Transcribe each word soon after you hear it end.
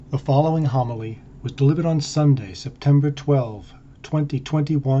The following homily was delivered on Sunday, September 12,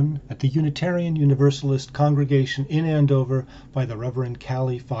 2021, at the Unitarian Universalist Congregation in Andover by the Reverend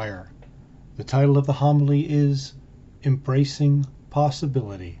Callie Fire. The title of the homily is Embracing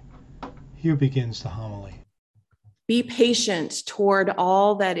Possibility. Here begins the homily. Be patient toward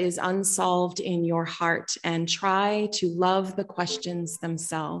all that is unsolved in your heart and try to love the questions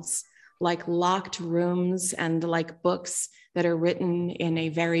themselves, like locked rooms and like books that are written in a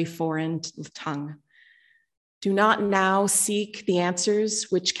very foreign tongue. Do not now seek the answers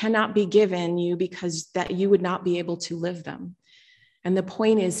which cannot be given you because that you would not be able to live them. And the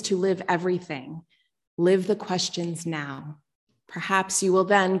point is to live everything. Live the questions now. Perhaps you will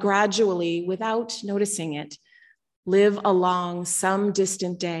then gradually, without noticing it, live along some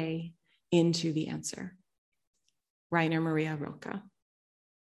distant day into the answer. Rainer Maria Rilke.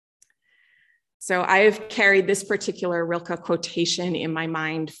 So I've carried this particular Rilke quotation in my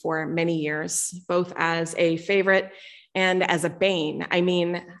mind for many years, both as a favorite and as a bane. I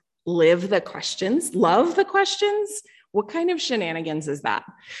mean, live the questions, love the questions. What kind of shenanigans is that?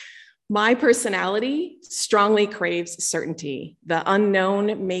 My personality strongly craves certainty. The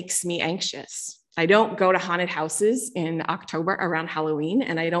unknown makes me anxious. I don't go to haunted houses in October around Halloween,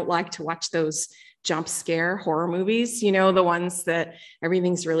 and I don't like to watch those jump scare horror movies, you know, the ones that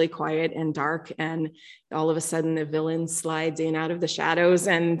everything's really quiet and dark, and all of a sudden the villain slides in out of the shadows,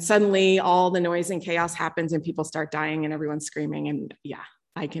 and suddenly all the noise and chaos happens and people start dying and everyone's screaming. And yeah,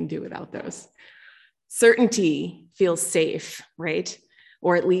 I can do without those. Certainty feels safe, right?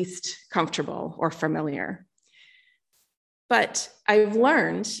 Or at least comfortable or familiar. But I've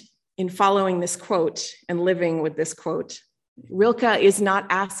learned in following this quote and living with this quote, Rilke is not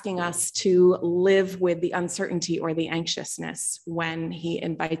asking us to live with the uncertainty or the anxiousness when he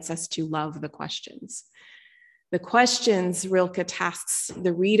invites us to love the questions. The questions Rilke tasks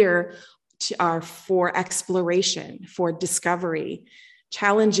the reader are for exploration, for discovery,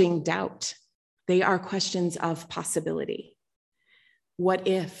 challenging doubt. They are questions of possibility. What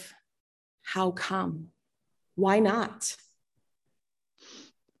if? How come? Why not?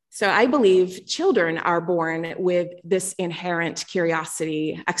 So I believe children are born with this inherent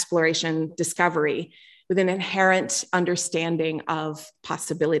curiosity, exploration, discovery, with an inherent understanding of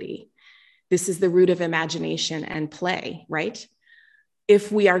possibility. This is the root of imagination and play, right? If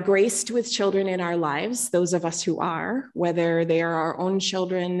we are graced with children in our lives, those of us who are, whether they are our own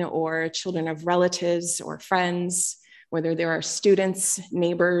children or children of relatives or friends, whether they are students,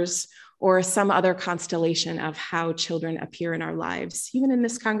 neighbors, or some other constellation of how children appear in our lives, even in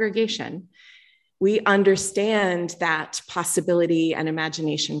this congregation, we understand that possibility and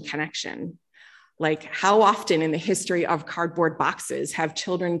imagination connection. Like, how often in the history of cardboard boxes have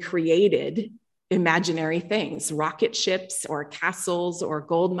children created imaginary things, rocket ships or castles or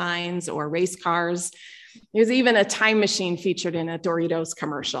gold mines or race cars? There's even a time machine featured in a Doritos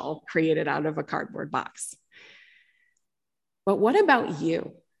commercial created out of a cardboard box. But what about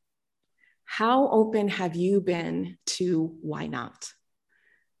you? How open have you been to why not?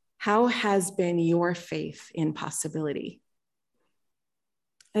 How has been your faith in possibility?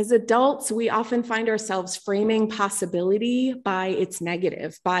 As adults, we often find ourselves framing possibility by its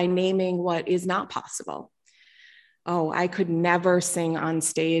negative, by naming what is not possible. Oh, I could never sing on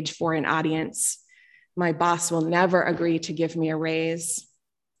stage for an audience. My boss will never agree to give me a raise.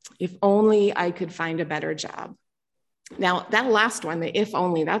 If only I could find a better job. Now, that last one, the if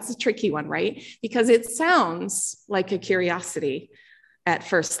only, that's a tricky one, right? Because it sounds like a curiosity at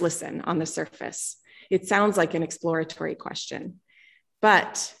first listen on the surface. It sounds like an exploratory question,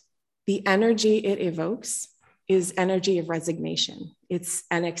 but the energy it evokes is energy of resignation. It's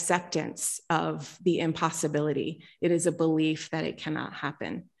an acceptance of the impossibility. It is a belief that it cannot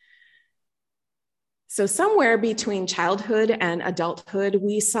happen. So somewhere between childhood and adulthood,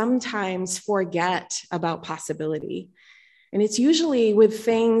 we sometimes forget about possibility. And it's usually with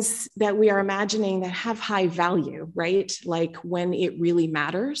things that we are imagining that have high value, right? Like when it really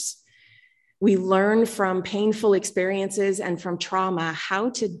matters. We learn from painful experiences and from trauma how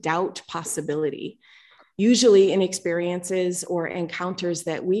to doubt possibility. Usually in experiences or encounters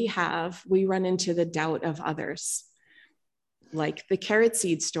that we have, we run into the doubt of others. Like the carrot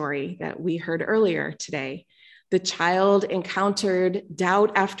seed story that we heard earlier today. The child encountered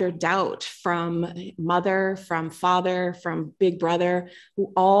doubt after doubt from mother, from father, from big brother,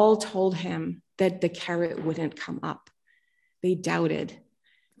 who all told him that the carrot wouldn't come up. They doubted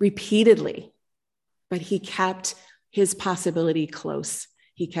repeatedly, but he kept his possibility close.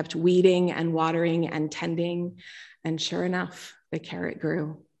 He kept weeding and watering and tending, and sure enough, the carrot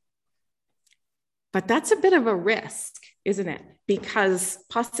grew. But that's a bit of a risk. isn't it? Because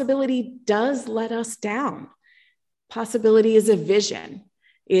possibility does let us down. Possibility is a vision.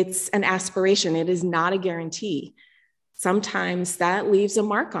 It's an aspiration. It is not a guarantee. Sometimes that leaves a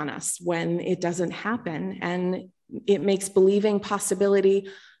mark on us when it doesn't happen, and it makes believing possibility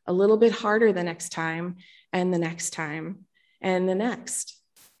a little bit harder the next time, and the next time, and the next.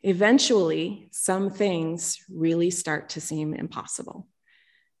 Eventually, some things really start to seem impossible.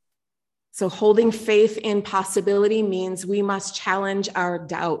 So holding faith in possibility means we must challenge our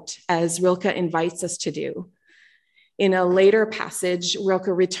doubt, as Rilke invites us to do. In a later passage, Rilke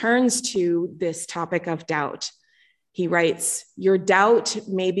returns to this topic of doubt. He writes, "Your doubt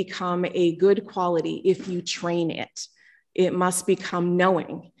may become a good quality if you train it. It must become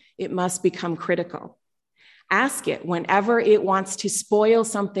knowing. It must become critical. Ask it whenever it wants to spoil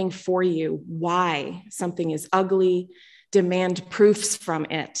something for you, why something is ugly. Demand proofs from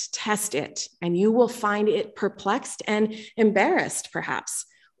it, test it, and you will find it perplexed and embarrassed, perhaps,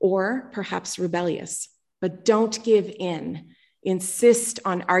 or perhaps rebellious. But don't give in. Insist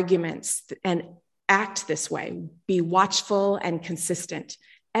on arguments and act this way. Be watchful and consistent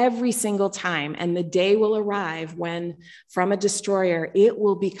every single time, and the day will arrive when, from a destroyer, it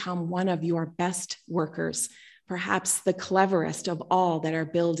will become one of your best workers, perhaps the cleverest of all that are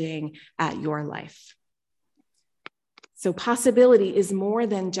building at your life." So possibility is more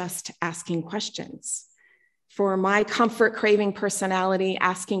than just asking questions. For my comfort-craving personality,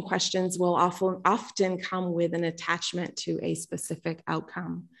 asking questions will often come with an attachment to a specific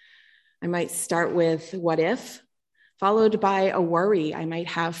outcome. I might start with what if, followed by a worry I might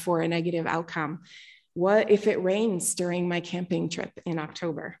have for a negative outcome. What if it rains during my camping trip in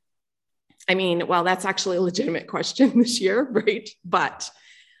October? I mean, well, that's actually a legitimate question this year, right? But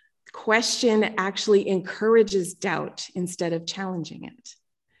question actually encourages doubt instead of challenging it.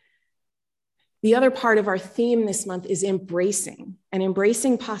 The other part of our theme this month is embracing. And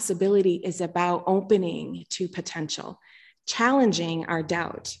embracing possibility is about opening to potential, challenging our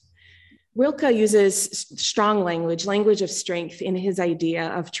doubt. Rilke uses strong language of strength in his idea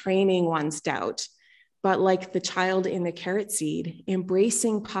of training one's doubt. But like the child in the carrot seed,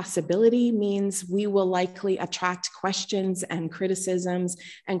 embracing possibility means we will likely attract questions and criticisms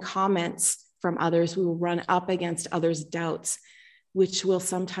and comments from others. We will run up against others' doubts, which will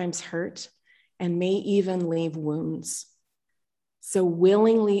sometimes hurt and may even leave wounds. So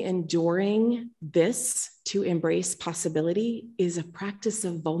willingly enduring this to embrace possibility is a practice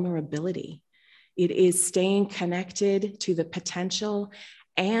of vulnerability. It is staying connected to the potential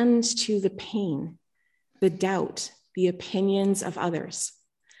and to the pain, the doubt, the opinions of others.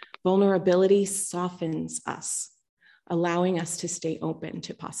 Vulnerability softens us, allowing us to stay open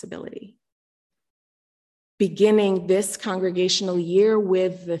to possibility. Beginning this congregational year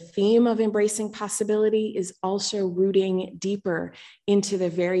with the theme of embracing possibility is also rooting deeper into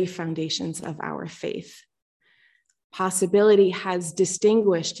the very foundations of our faith. Possibility has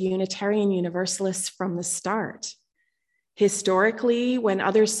distinguished Unitarian Universalists from the start. Historically, when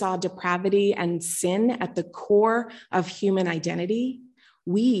others saw depravity and sin at the core of human identity,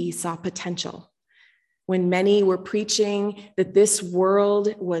 we saw potential. When many were preaching that this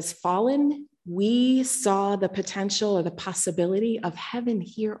world was fallen, we saw the potential or the possibility of heaven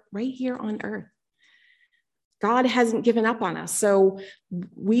here, right here on earth. God hasn't given up on us, so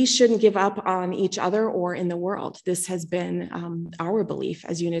we shouldn't give up on each other or in the world. This has been our belief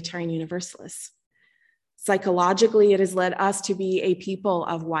as Unitarian Universalists. Psychologically, it has led us to be a people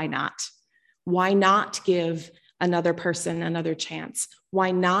of why not? Why not give another person another chance? Why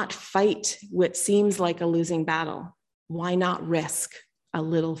not fight what seems like a losing battle? Why not risk a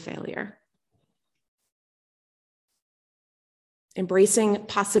little failure? Embracing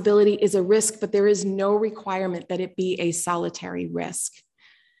possibility is a risk, but there is no requirement that it be a solitary risk.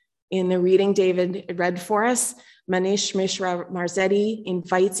 In the reading David read for us, Manish Mishra Marzetti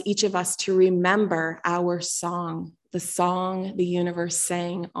invites each of us to remember our song, the song the universe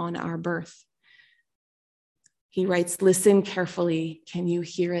sang on our birth. He writes, "Listen carefully. Can you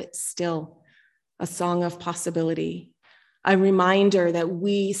hear it still? A song of possibility. A reminder that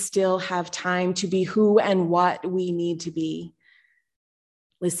we still have time to be who and what we need to be.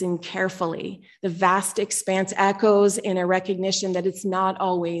 Listen carefully. The vast expanse echoes in a recognition that it's not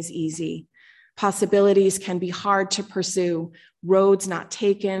always easy. Possibilities can be hard to pursue, roads not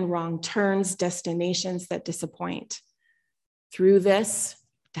taken, wrong turns, destinations that disappoint. Through this,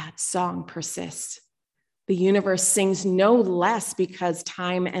 that song persists. The universe sings no less because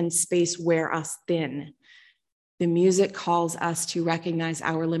time and space wear us thin. The music calls us to recognize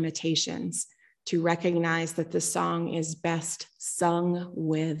our limitations, to recognize that the song is best sung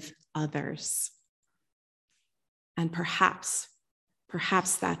with others." And perhaps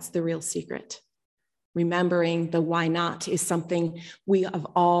that's the real secret. Remembering the why not is something we of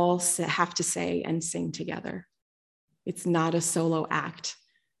all have to say and sing together. It's not a solo act.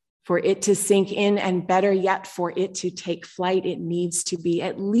 For it to sink in, and better yet, for it to take flight, it needs to be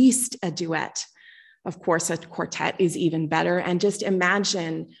at least a duet. Of course, a quartet is even better. And just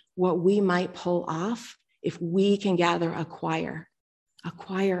imagine what we might pull off if we can gather a choir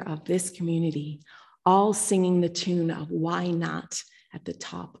of this community, all singing the tune of Why Not at the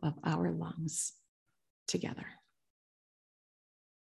top of our lungs together.